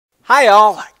Hi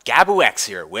all, GabuX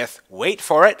here with, wait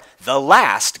for it, the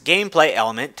last gameplay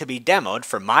element to be demoed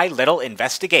for my little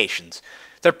investigations.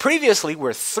 There previously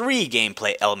were 3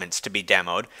 gameplay elements to be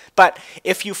demoed, but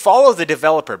if you follow the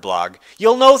developer blog,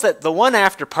 you'll know that the one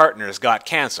after Partners got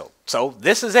cancelled. So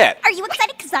this is it. Are you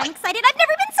excited? Because I'm excited. I've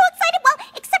never been so excited. Well,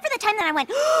 except for the time that I went,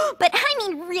 but I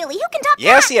mean really, who can top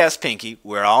that? Yes, Pinky,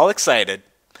 we're all excited.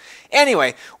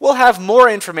 Anyway, we'll have more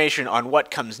information on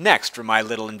what comes next for my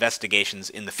little investigations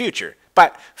in the future,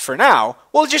 but for now,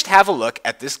 we'll just have a look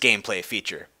at this gameplay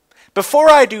feature. Before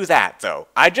I do that, though,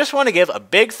 I just want to give a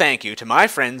big thank you to my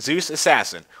friend Zeus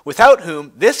Assassin, without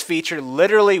whom this feature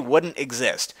literally wouldn't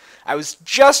exist. I was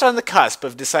just on the cusp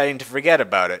of deciding to forget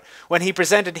about it when he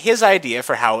presented his idea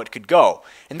for how it could go,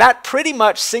 and that pretty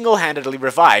much single-handedly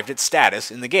revived its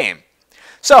status in the game.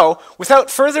 So, without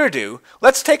further ado,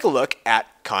 let's take a look at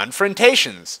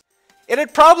Confrontations.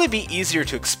 It'd probably be easier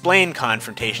to explain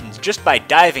Confrontations just by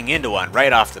diving into one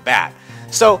right off the bat.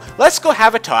 So, let's go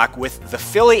have a talk with the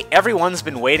filly everyone's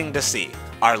been waiting to see,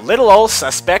 our little old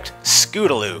suspect,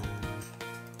 Scootaloo.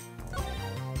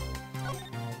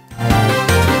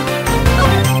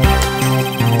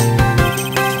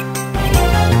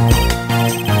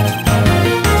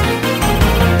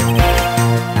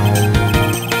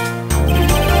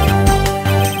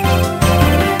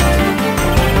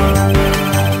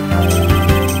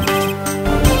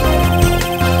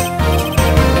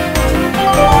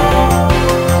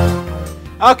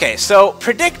 Okay, so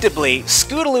predictably,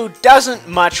 Scootaloo doesn't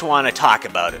much want to talk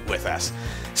about it with us.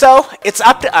 So, it's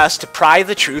up to us to pry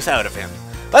the truth out of him.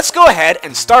 Let's go ahead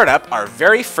and start up our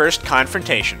very first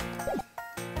confrontation.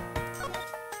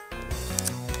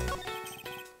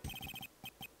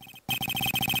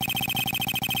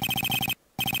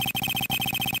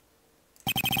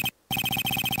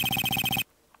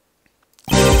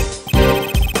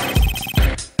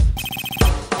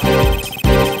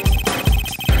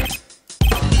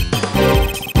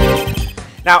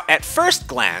 Now, at first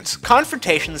glance,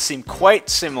 confrontations seem quite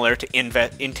similar to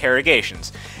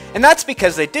interrogations, and that's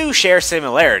because they do share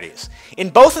similarities.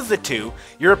 In both of the two,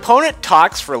 your opponent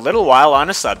talks for a little while on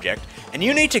a subject, and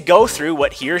you need to go through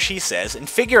what he or she says and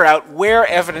figure out where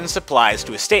evidence applies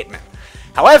to a statement.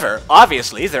 However,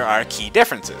 obviously there are key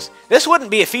differences. This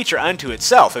wouldn't be a feature unto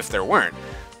itself if there weren't.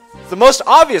 The most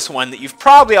obvious one that you've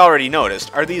probably already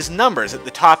noticed are these numbers at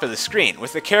the top of the screen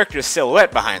with the character's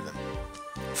silhouette behind them.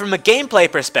 From a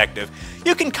gameplay perspective,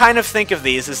 you can kind of think of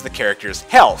these as the character's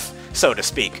health, so to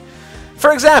speak.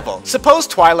 For example, suppose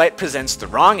Twilight presents the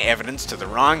wrong evidence to the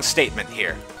wrong statement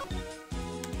here.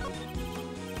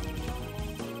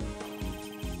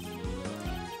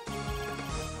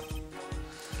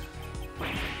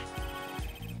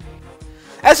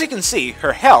 As you can see,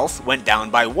 her health went down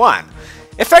by 1.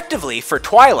 Effectively, for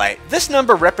Twilight, this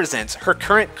number represents her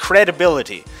current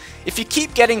credibility. If you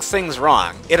keep getting things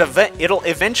wrong, it'll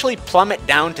eventually plummet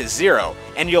down to 0,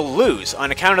 and you'll lose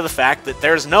on account of the fact that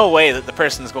there's no way that the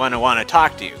person's going to want to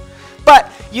talk to you.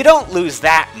 But you don't lose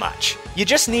that much. You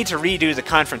just need to redo the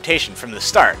confrontation from the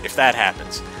start if that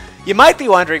happens. You might be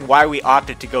wondering why we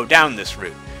opted to go down this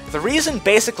route. The reason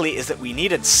basically is that we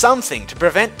needed something to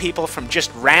prevent people from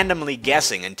just randomly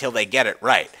guessing until they get it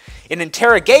right. In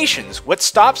interrogations, what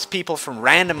stops people from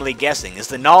randomly guessing is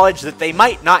the knowledge that they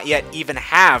might not yet even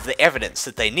have the evidence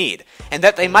that they need, and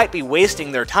that they might be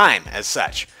wasting their time as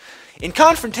such. In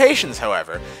confrontations,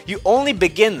 however, you only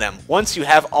begin them once you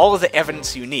have all of the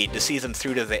evidence you need to see them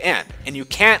through to the end, and you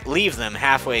can't leave them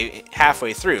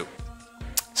halfway through.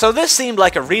 So this seemed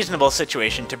like a reasonable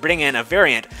situation to bring in a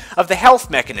variant of the health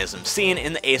mechanism seen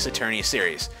in the Ace Attorney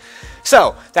series.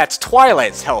 So, that's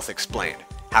Twilight's health explained.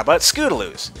 How about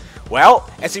Scootaloo's? Well,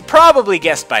 as you probably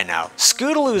guessed by now,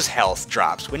 Scootaloo's health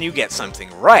drops when you get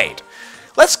something right.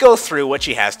 Let's go through what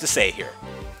she has to say here.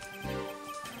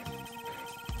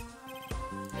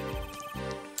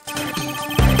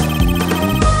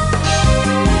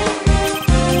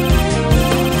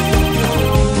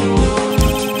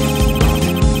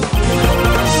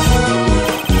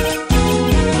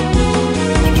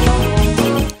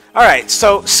 Alright,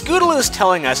 so Scootaloo's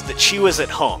telling us that she was at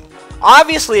home,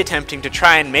 obviously attempting to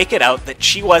try and make it out that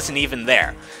she wasn't even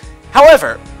there.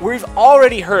 However, we've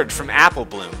already heard from Apple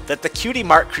Bloom that the Cutie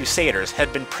Mark Crusaders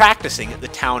had been practicing at the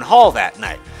town hall that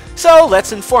night, so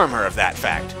let's inform her of that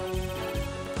fact.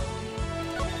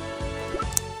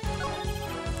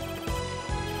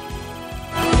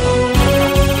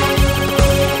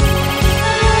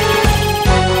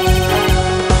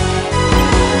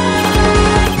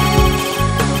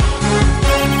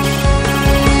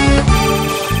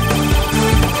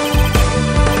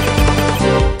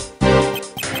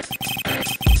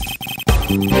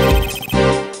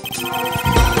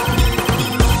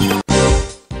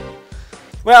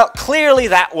 Well, clearly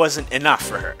that wasn't enough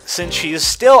for her, since she is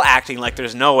still acting like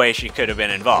there's no way she could have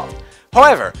been involved.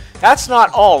 However, that's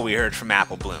not all we heard from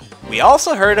Apple Bloom. We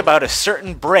also heard about a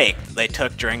certain break that they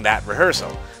took during that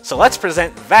rehearsal. So let's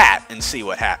present that and see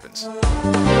what happens.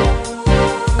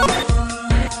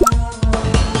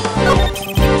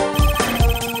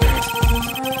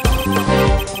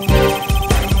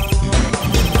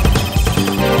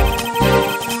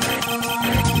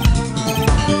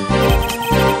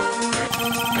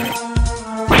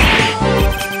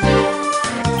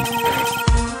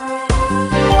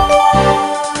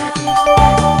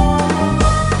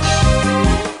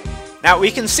 Now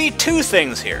we can see two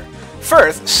things here.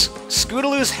 First,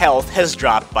 Scootaloo's health has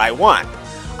dropped by 1.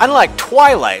 Unlike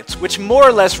Twilight's, which more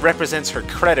or less represents her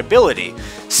credibility,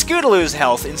 Scootaloo's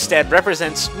health instead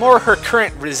represents more her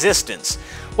current resistance.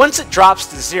 Once it drops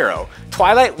to 0,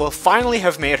 Twilight will finally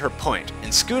have made her point,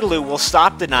 and Scootaloo will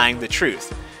stop denying the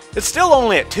truth. It's still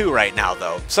only at 2 right now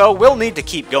though, so we'll need to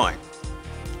keep going.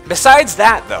 Besides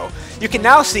that though, you can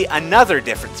now see another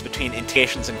difference between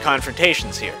interrogations and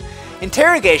confrontations here.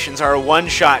 Interrogations are a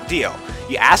one-shot deal.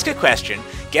 You ask a question,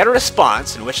 get a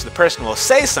response in which the person will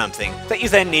say something that you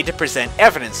then need to present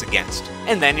evidence against,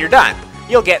 and then you're done.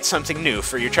 You'll get something new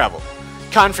for your trouble.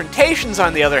 Confrontations,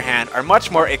 on the other hand, are much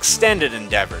more extended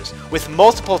endeavors, with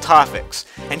multiple topics,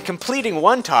 and completing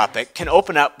one topic can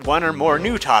open up one or more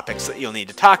new topics that you'll need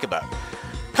to talk about.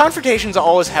 Confrontations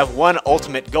always have one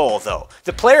ultimate goal, though.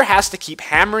 The player has to keep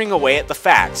hammering away at the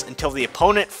facts until the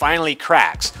opponent finally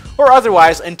cracks, or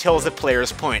otherwise until the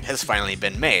player's point has finally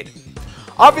been made.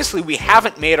 Obviously, we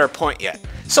haven't made our point yet,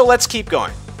 so let's keep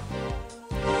going.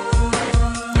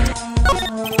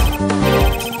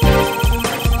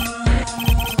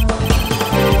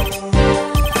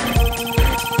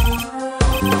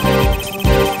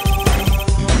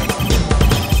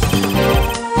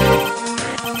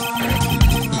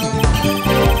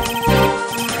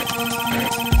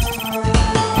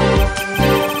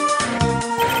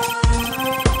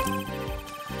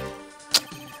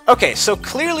 Okay, so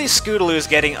clearly Scootaloo's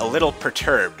getting a little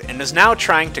perturbed, and is now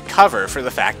trying to cover for the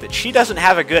fact that she doesn't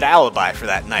have a good alibi for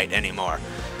that night anymore.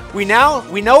 We know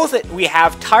that we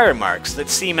have tire marks that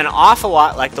seem an awful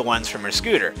lot like the ones from her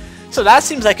scooter, so that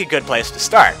seems like a good place to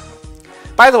start.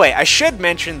 By the way, I should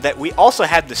mention that we also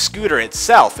had the scooter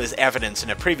itself as evidence in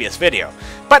a previous video,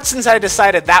 but since I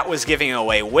decided that was giving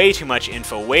away way too much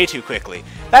info way too quickly,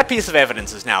 that piece of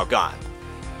evidence is now gone.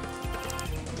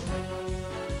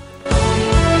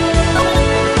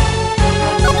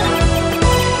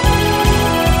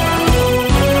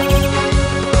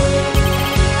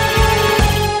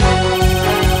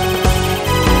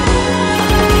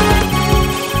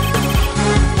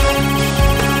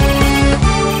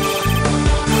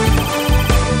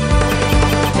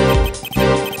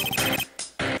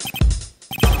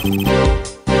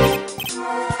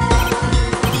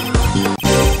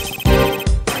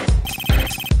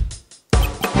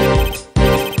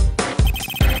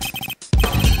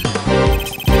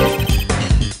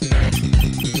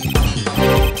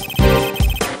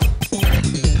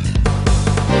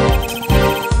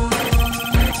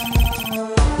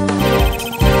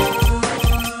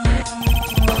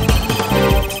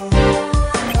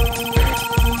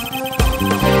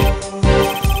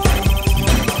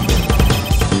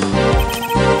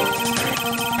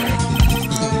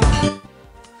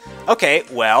 Okay,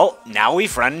 well, now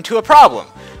we've run into a problem.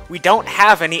 We don't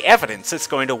have any evidence that's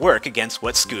going to work against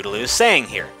what Scootaloo is saying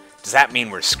here. Does that mean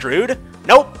we're screwed?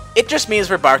 Nope, it just means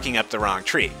we're barking up the wrong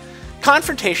tree.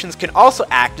 Confrontations can also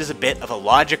act as a bit of a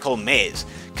logical maze.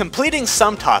 Completing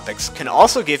some topics can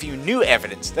also give you new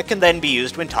evidence that can then be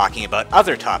used when talking about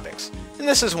other topics. And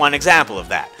this is one example of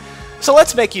that. So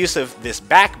let's make use of this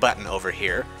back button over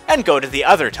here and go to the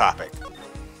other topic.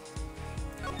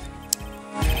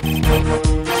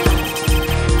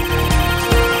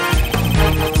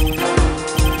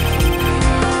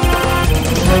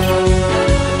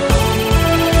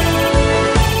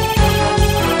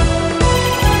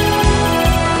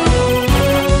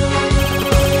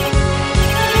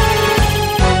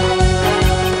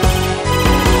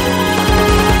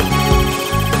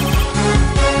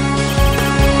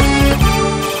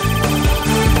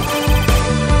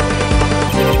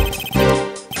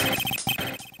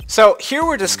 So here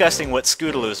we're discussing what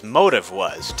Scootaloo's motive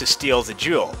was to steal the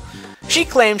jewel. She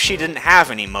claims she didn't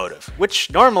have any motive,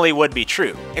 which normally would be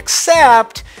true,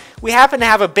 except we happen to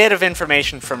have a bit of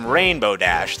information from Rainbow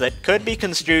Dash that could be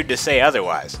construed to say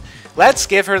otherwise. Let's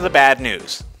give her the bad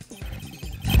news.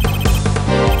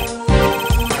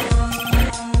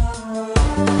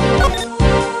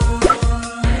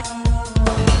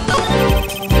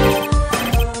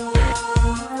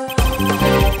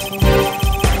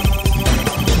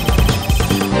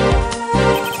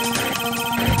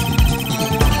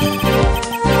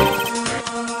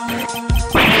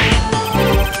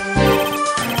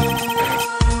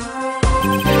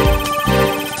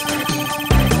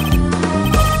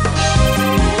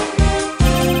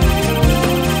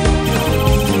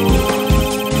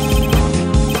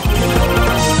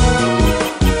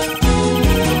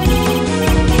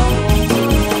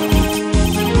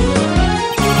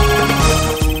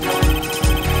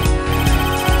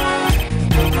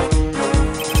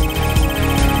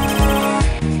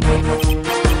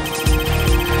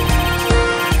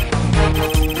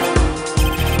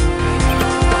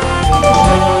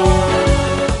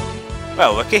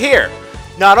 looky here.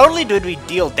 Not only did we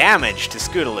deal damage to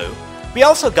Scootaloo, we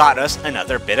also got us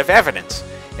another bit of evidence.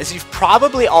 As you've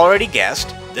probably already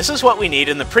guessed, this is what we need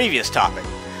in the previous topic.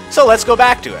 So let's go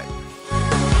back to it.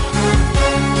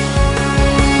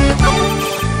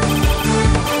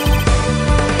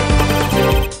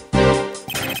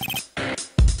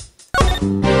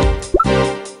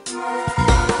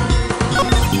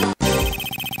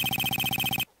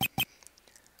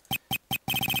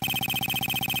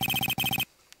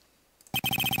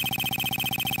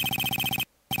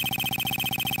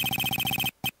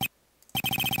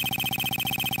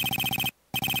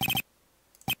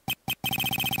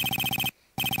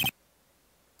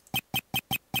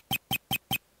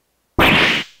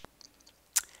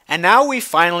 And now we've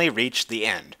finally reached the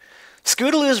end.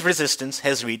 Scootaloo's resistance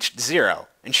has reached 0,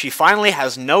 and she finally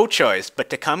has no choice but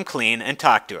to come clean and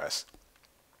talk to us.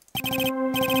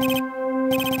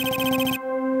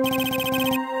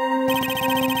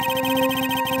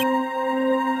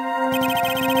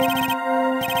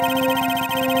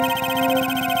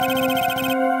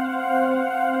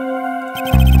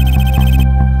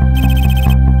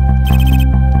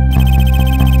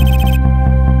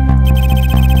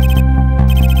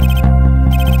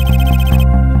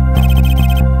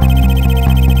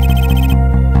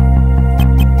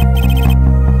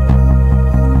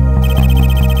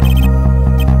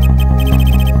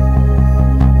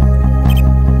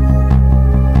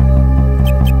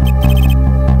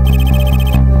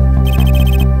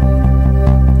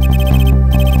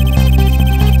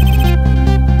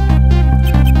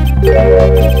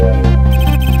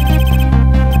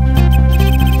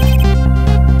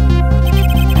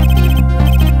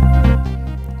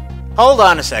 Hold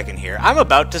on a second here, I'm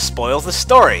about to spoil the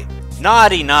story.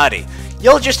 Naughty, naughty.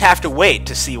 You'll just have to wait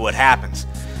to see what happens.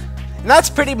 And that's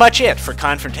pretty much it for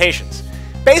Confrontations.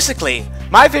 Basically,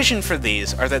 my vision for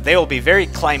these are that they will be very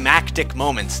climactic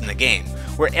moments in the game,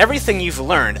 where everything you've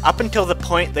learned up until the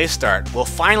point they start will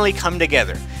finally come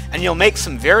together, and you'll make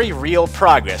some very real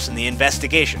progress in the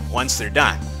investigation once they're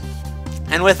done.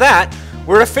 And with that,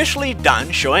 we're officially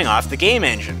done showing off the game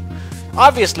engine.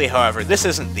 Obviously, however, this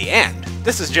isn't the end.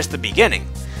 This is just the beginning.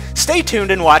 Stay tuned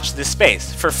and watch this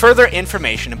space for further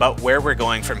information about where we're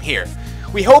going from here.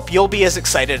 We hope you'll be as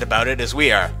excited about it as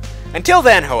we are. Until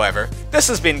then, however, this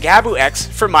has been Gabu X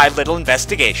for My Little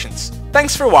Investigations.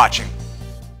 Thanks for watching.